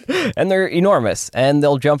 yeah. and they're enormous, and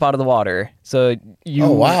they'll jump out of the water. So you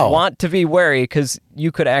want to be wary because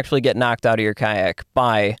you could actually get knocked out of your kayak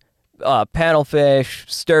by paddlefish,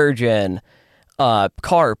 sturgeon,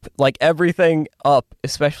 carp, like everything up,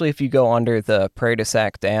 especially if you go under the Prairie du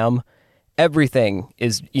Sac Dam. Everything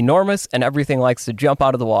is enormous, and everything likes to jump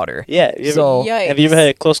out of the water. Yeah. So Have you ever had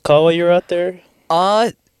a close call while you were out there?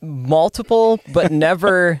 multiple, but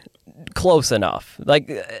never close enough. Like,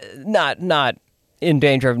 not in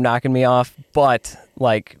danger of knocking me off, but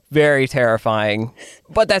like very terrifying.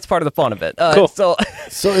 But that's part of the fun of it. Cool. So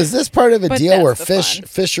is this part of a But deal where that's the fun.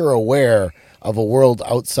 fish are aware of a world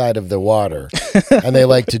outside of their water, and they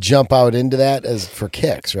like to jump out into that as for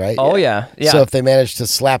kicks, right? oh yeah. So if they manage to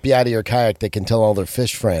slap you out of your kayak, they can tell all their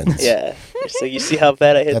fish friends. Yeah. So you see how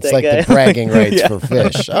bad I hit That's that like guy? the bragging rights for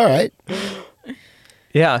fish. All right.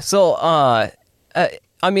 Yeah, so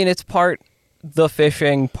I mean, it's part the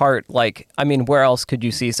fishing, part like I mean, where else could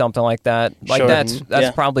you see something like that? Like Sure. that's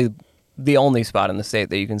Yeah. probably the only spot in the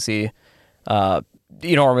state that you can see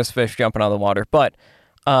enormous fish jumping out of the water. But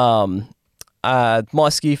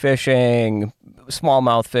musky fishing,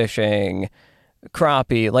 smallmouth fishing,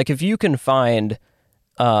 crappie, like if you can find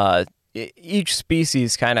each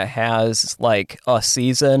species kind of has like a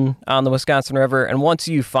season on the Wisconsin River, and once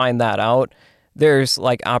you find that out, there's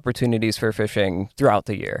like opportunities for fishing throughout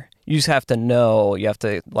the year. You just have to know, you have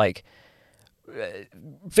to like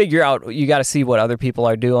figure out, you got to see what other people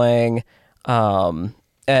are doing. And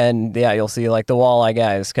yeah, you'll see like the walleye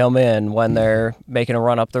guys come in when they're making a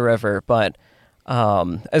run up the river. But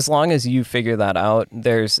as long as you figure that out,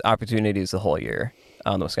 there's opportunities the whole year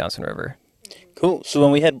on the Wisconsin River. Cool. So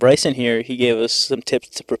when we had Bryson here, he gave us some tips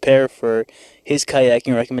to prepare for his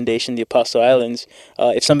kayaking recommendation, the Apostle Islands.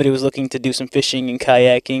 If somebody was looking to do some fishing and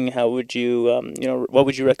kayaking, how would you, what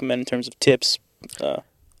would you recommend in terms of tips?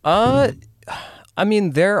 I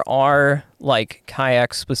mean, there are like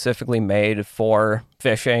kayaks specifically made for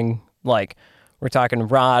fishing. Like we're talking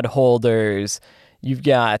rod holders. You've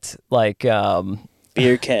got like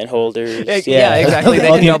beer can holders. Yeah, exactly. They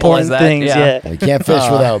All can the double as important that, things. yeah. Yeah. You can't fish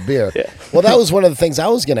without beer. Yeah. Well, that was one of the things I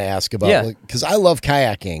was going to ask about. Yeah. Because I love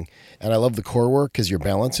kayaking and I love the core work because you're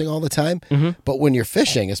balancing all the time. Mm-hmm. But when you're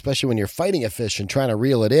fishing, especially when you're fighting a fish and trying to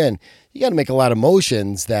reel it in, you got to make a lot of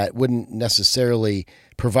motions that wouldn't necessarily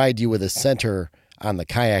provide you with a center on the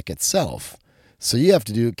kayak itself. So you have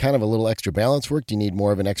to do kind of a little extra balance work. Do you need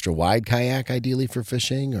more of an extra wide kayak ideally for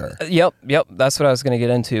fishing? Or Yep. That's what I was going to get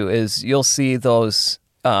into. Is you'll see those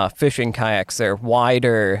fishing kayaks. They're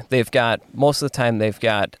wider. Most of the time they've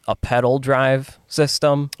got a pedal drive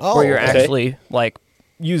system where you're okay. actually like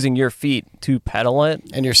using your feet to pedal it.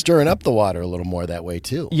 And you're stirring up the water a little more that way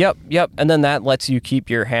too. Yep. And then that lets you keep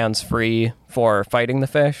your hands free for fighting the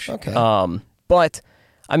fish. Okay. But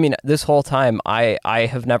I mean, this whole time I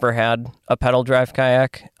have never had a pedal drive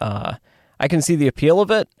kayak. I can see the appeal of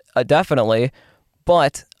it, definitely.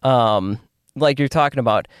 But like you're talking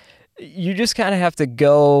about, you just kind of have to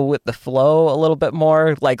go with the flow a little bit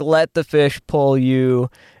more. Like let the fish pull you.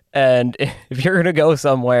 And if you're going to go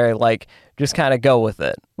somewhere, like just kind of go with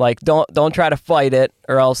it. Like don't try to fight it,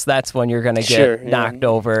 or else that's when you're going to get knocked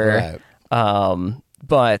over. Right.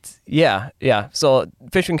 But yeah. So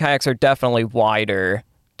fishing kayaks are definitely wider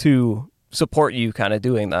to support you kind of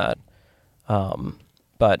doing that.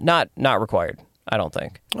 But not required, I don't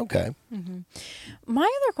think. Okay. Mm-hmm. My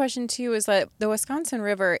other question to you is that the Wisconsin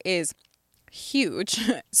River is huge.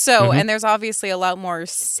 So, and there's obviously a lot more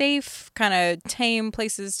safe, kind of tame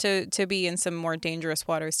places to be in, some more dangerous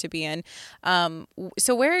waters to be in.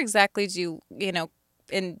 So where exactly do you know,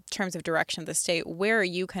 in terms of direction of the state, where are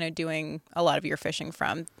you kind of doing a lot of your fishing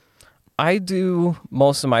from? I do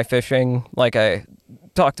most of my fishing, like I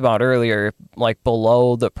talked about earlier, like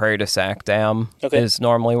below the Prairie du Sac Dam is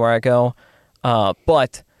normally where I go.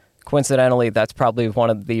 But coincidentally, that's probably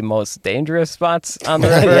one of the most dangerous spots on the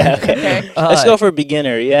river. Yeah, okay. Let's go for a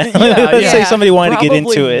beginner. Yeah. Let's say somebody wanted to get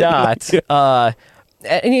into it. Not.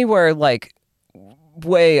 Anywhere like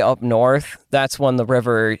way up north, that's when the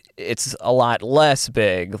river, it's a lot less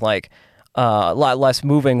big, like a lot less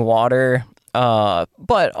moving water,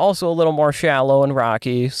 but also a little more shallow and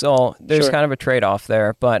rocky. So there's kind of a trade-off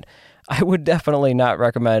there. But I would definitely not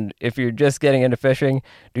recommend, if you're just getting into fishing,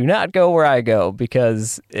 do not go where I go,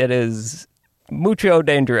 because it is mucho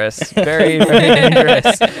dangerous. Very, very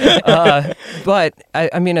dangerous. But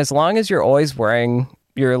I mean, as long as you're always wearing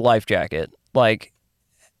your life jacket, like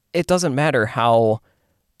it doesn't matter how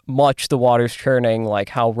much the water's churning, like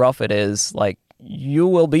how rough it is, like you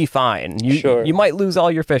will be fine. You might lose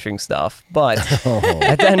all your fishing stuff, but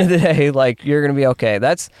at the end of the day, like you're going to be okay.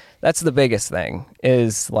 That's the biggest thing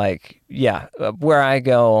is like, where I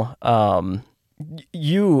go,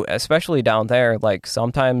 you, especially down there, like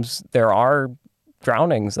sometimes there are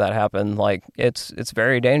drownings that happen. Like it's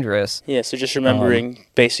very dangerous. Yeah. So just remembering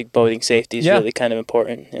basic boating safety is really kind of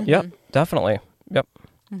important. Yeah. Yep, definitely. Yep.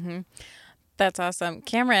 Mm-hmm. That's awesome.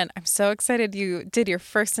 Cameron, I'm so excited you did your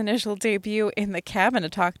first initial debut in the cabin to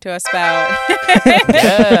talk to us about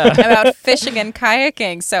about fishing and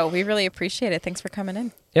kayaking. So we really appreciate it. Thanks for coming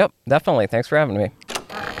in. Yep, definitely. Thanks for having me.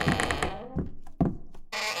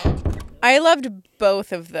 I loved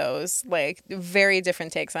both of those, like very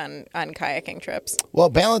different takes on kayaking trips.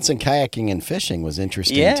 Well, balancing kayaking and fishing was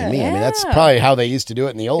interesting to me. Yeah. I mean, that's probably how they used to do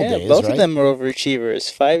it in the old days, both right? of them are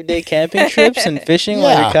overachievers. 5-day camping trips and fishing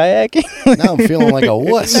while you're kayaking. Now I'm feeling like a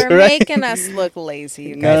wuss. They're making us look lazy,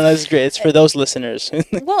 you guys. No, that's great. It's for those listeners.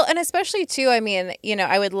 Well, and especially too, I mean, you know,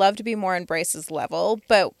 I would love to be more on Bryce's level,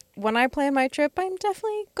 but when I plan my trip, I'm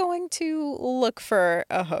definitely going to look for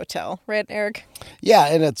a hotel, right, Eric? Yeah,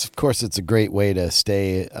 and of course it's a great way to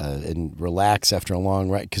stay and relax after a long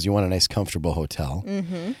ride because you want a nice, comfortable hotel.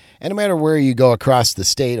 Mm-hmm. And no matter where you go across the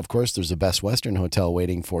state, of course, there's a Best Western hotel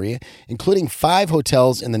waiting for you, including 5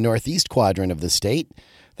 hotels in the northeast quadrant of the state.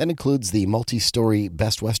 That includes the multi-story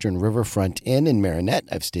Best Western Riverfront Inn in Marinette.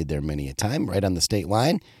 I've stayed there many a time, right on the state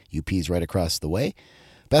line. UP's right across the way.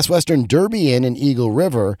 Best Western Derby Inn in Eagle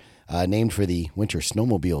River, named for the Winter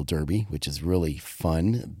Snowmobile Derby, which is really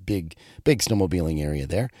fun. Big snowmobiling area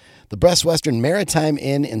there. The Best Western Maritime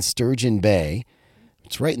Inn in Sturgeon Bay.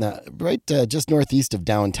 It's right just northeast of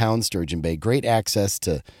downtown Sturgeon Bay. Great access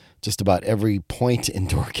to just about every point in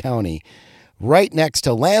Door County. Right next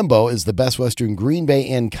to Lambeau is the Best Western Green Bay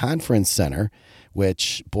Inn Conference Center,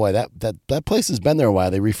 which, boy, that place has been there a while.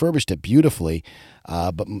 They refurbished it beautifully.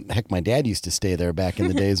 But heck, my dad used to stay there back in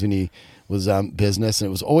the days when he was on business, and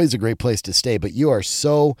it was always a great place to stay. But you are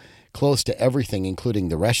so close to everything, including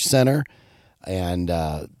the Resch Center and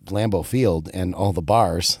Lambeau Field and all the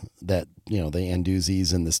bars that, you know, the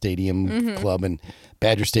Anduzzi's and the Stadium Club and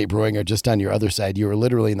Badger State Brewing are just on your other side. You are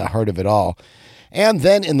literally in the heart of it all. And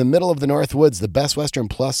then in the middle of the North Woods, the Best Western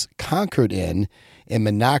Plus Concord Inn in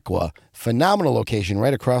Minocqua. Phenomenal location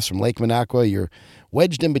right across from Lake Minocqua. You're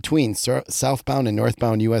wedged in between southbound and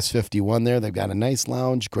northbound US 51 there. They've got a nice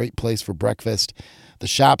lounge, great place for breakfast. The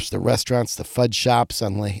shops, the restaurants, the fudge shops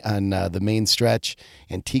on the main stretch,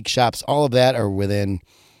 antique shops, all of that are within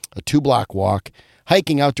a 2-block walk.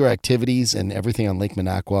 Hiking, outdoor activities, and everything on Lake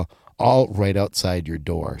Minocqua, all right outside your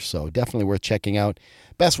door. So definitely worth checking out.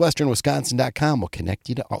 BestWesternWisconsin.com will connect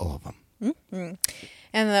you to all of them. Mm-hmm.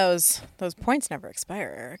 And those points never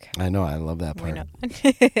expire, Eric. I know. I love that part.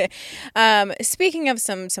 Speaking of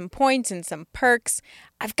some points and some perks,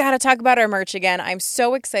 I've got to talk about our merch again. I'm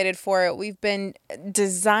so excited for it. We've been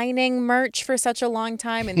designing merch for such a long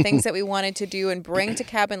time and things that we wanted to do and bring to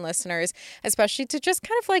cabin listeners, especially to just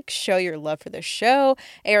kind of like show your love for the show.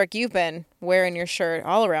 Eric, you've been wearing your shirt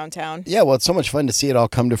all around town. Yeah, well, it's so much fun to see it all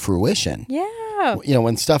come to fruition. Yeah. You know,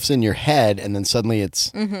 when stuff's in your head and then suddenly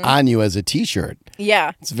it's on you as a T-shirt.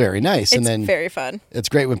 Yeah. It's very nice. It's and then very fun. It's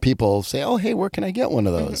great when people say, oh, hey, where can I get one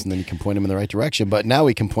of those? And then you can point them in the right direction. But now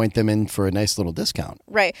we can point them in for a nice little discount.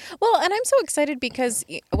 Right. Well, and I'm so excited because,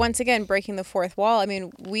 once again, breaking the fourth wall. I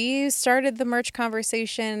mean, we started the merch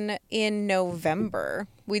conversation in November.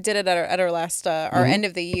 We did it at our last, our end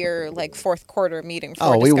of the year, like fourth quarter meeting.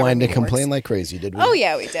 For we Discover wanted to MediaWorks. complain like crazy, did we? Oh,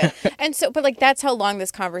 yeah, we did. And so, but like, that's how long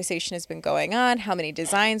this conversation has been going on, how many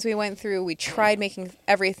designs we went through. We tried making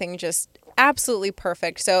everything just absolutely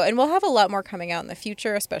perfect. So, and we'll have a lot more coming out in the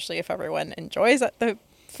future, especially if everyone enjoys the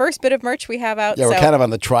first bit of merch we have out. Yeah, we're kind of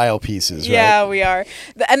on the trial pieces, right? Yeah, we are.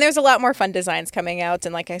 And there's a lot more fun designs coming out.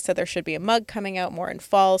 And like I said, there should be a mug coming out more in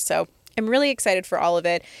fall. So I'm really excited for all of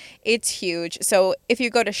it. It's huge. So if you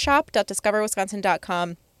go to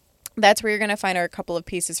shop.discoverwisconsin.com, that's where you're going to find our couple of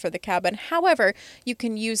pieces for the cabin. However, you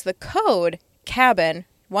can use the code CABIN,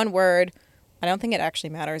 one word. I don't think it actually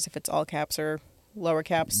matters if it's all caps or lower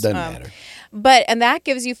caps. Doesn't matter. And that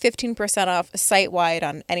gives you 15% off site-wide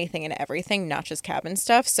on anything and everything, not just cabin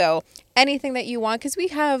stuff. So anything that you want, because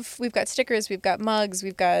we've got stickers, we've got mugs,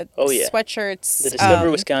 we've got sweatshirts. The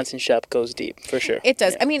Discover Wisconsin shop goes deep, for sure. It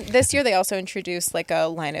does. Yeah. I mean, this year they also introduced like a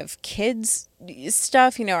line of kids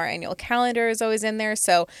stuff. You know, our annual calendar is always in there.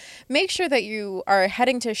 So make sure that you are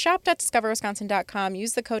heading to shop.discoverwisconsin.com.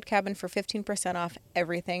 Use the code CABIN for 15% off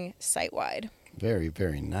everything site-wide. Very,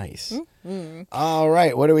 very nice. Mm-hmm. All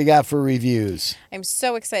right. What do we got for reviews? I'm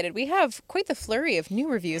so excited. We have quite the flurry of new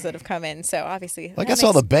reviews that have come in. So obviously, I guess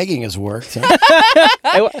all the begging has worked.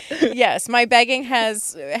 Huh? Yes, my begging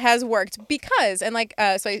has worked because, and like,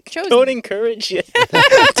 so I chose. Don't encourage it.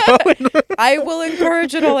 I will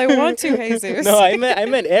encourage it all I want to, Jesus. No, I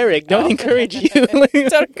meant Eric. Don't encourage you.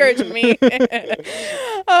 Don't encourage me.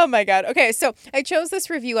 Oh my God. Okay, so I chose this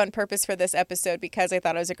review on purpose for this episode because I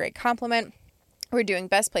thought it was a great compliment. We're doing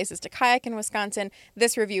best places to kayak in Wisconsin.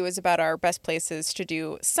 This review is about our best places to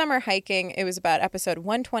do summer hiking. It was about episode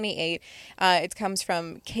 128. It comes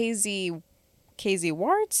from KZ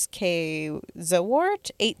Zawart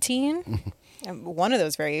 18. One of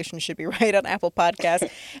those variations should be right on Apple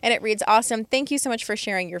Podcasts. And it reads, awesome. Thank you so much for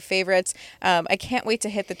sharing your favorites. I can't wait to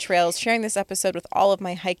hit the trails, sharing this episode with all of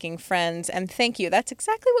my hiking friends. And thank you. That's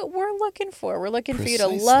exactly what we're looking for. We're looking for you to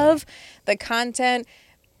love the content.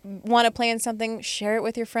 Want to plan something, share it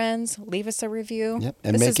with your friends, leave us a review. Yep.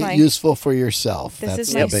 And make it useful for yourself.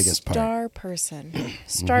 That's the biggest part. Star person,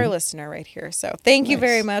 star listener right here. So thank you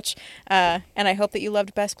very much. And I hope that you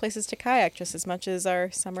loved Best Places to Kayak just as much as our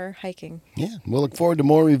summer hiking. Yeah. We'll look forward to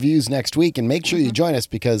more reviews next week. And make sure you join us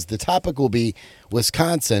because the topic will be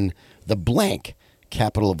Wisconsin, the blank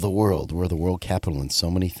capital of the world. We're the world capital in so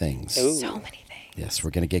many things. Ooh. So many things. Yes, we're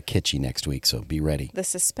going to get kitschy next week, so be ready. The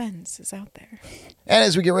suspense is out there. And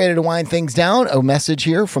as we get ready to wind things down, a message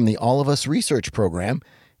here from the All of Us Research Program.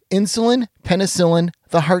 Insulin, penicillin,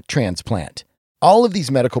 the heart transplant. All of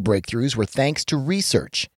these medical breakthroughs were thanks to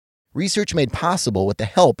research. Research made possible with the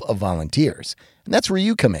help of volunteers. And that's where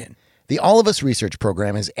you come in. The All of Us Research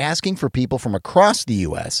Program is asking for people from across the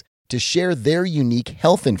U.S. to share their unique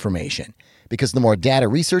health information. Because the more data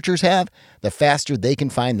researchers have, the faster they can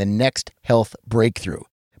find the next health breakthrough.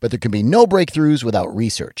 But there can be no breakthroughs without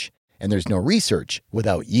research. And there's no research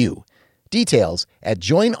without you. Details at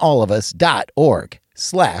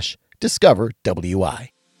joinallofus.org/discoverwi.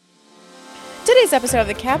 Today's episode of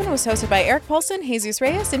The Cabin was hosted by Eric Paulson, Jesus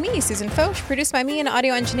Reyes, and me, Susan Foch. Produced by me and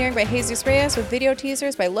audio engineering by Jesus Reyes, with video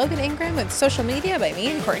teasers by Logan Ingram, with social media by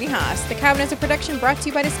me and Courtney Haas. The Cabin is a production brought to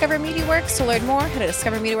you by Discover MediaWorks. To learn more, head to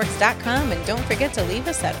discovermediaworks.com, and don't forget to leave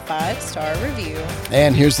us that 5-star review.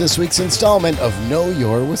 And here's this week's installment of Know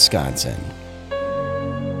Your Wisconsin.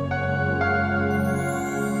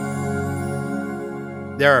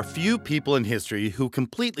 There are few people in history who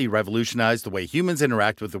completely revolutionized the way humans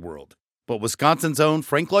interact with the world, but Wisconsin's own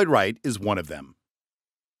Frank Lloyd Wright is one of them.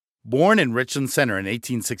 Born in Richland Center in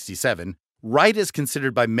 1867, Wright is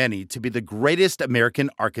considered by many to be the greatest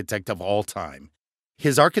American architect of all time.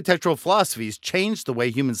 His architectural philosophies changed the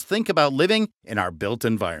way humans think about living in our built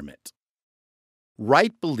environment.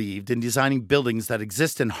 Wright believed in designing buildings that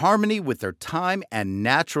exist in harmony with their time and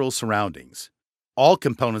natural surroundings. All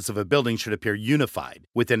components of a building should appear unified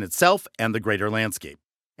within itself and the greater landscape,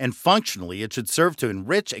 and functionally it should serve to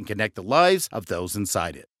enrich and connect the lives of those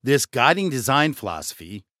inside it. This guiding design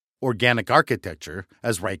philosophy, organic architecture,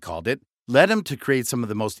 as Wright called it, led him to create some of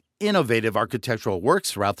the most innovative architectural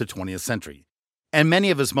works throughout the 20th century. And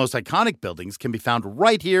many of his most iconic buildings can be found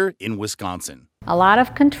right here in Wisconsin. A lot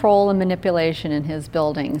of control and manipulation in his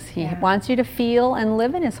buildings. He wants you to feel and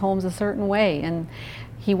live in his homes a certain way, and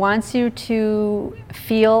he wants you to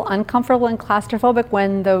feel uncomfortable and claustrophobic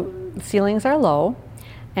when the ceilings are low,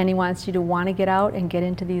 and he wants you to want to get out and get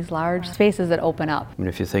into these large spaces that open up. I mean,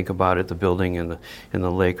 if you think about it, the building and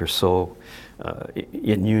the lake are so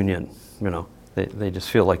in union, you know. They just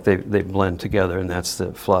feel like they blend together, and that's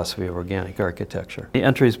the philosophy of organic architecture. The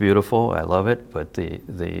entry is beautiful, I love it, but the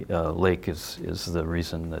lake is the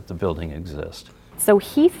reason that the building exists. So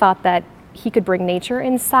he thought that he could bring nature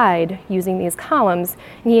inside using these columns,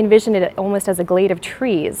 and he envisioned it almost as a glade of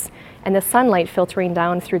trees, and the sunlight filtering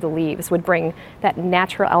down through the leaves would bring that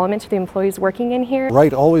natural element to the employees working in here.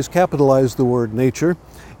 Wright always capitalized the word nature,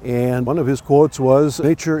 and one of his quotes was,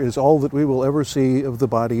 "Nature is all that we will ever see of the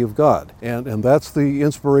body of God." And that's the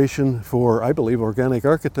inspiration for, I believe, organic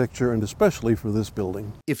architecture, and especially for this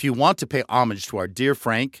building. If you want to pay homage to our dear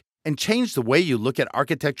Frank and change the way you look at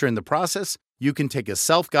architecture in the process, you can take a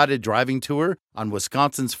self-guided driving tour on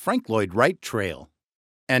Wisconsin's Frank Lloyd Wright Trail.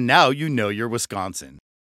 And now you know your Wisconsin.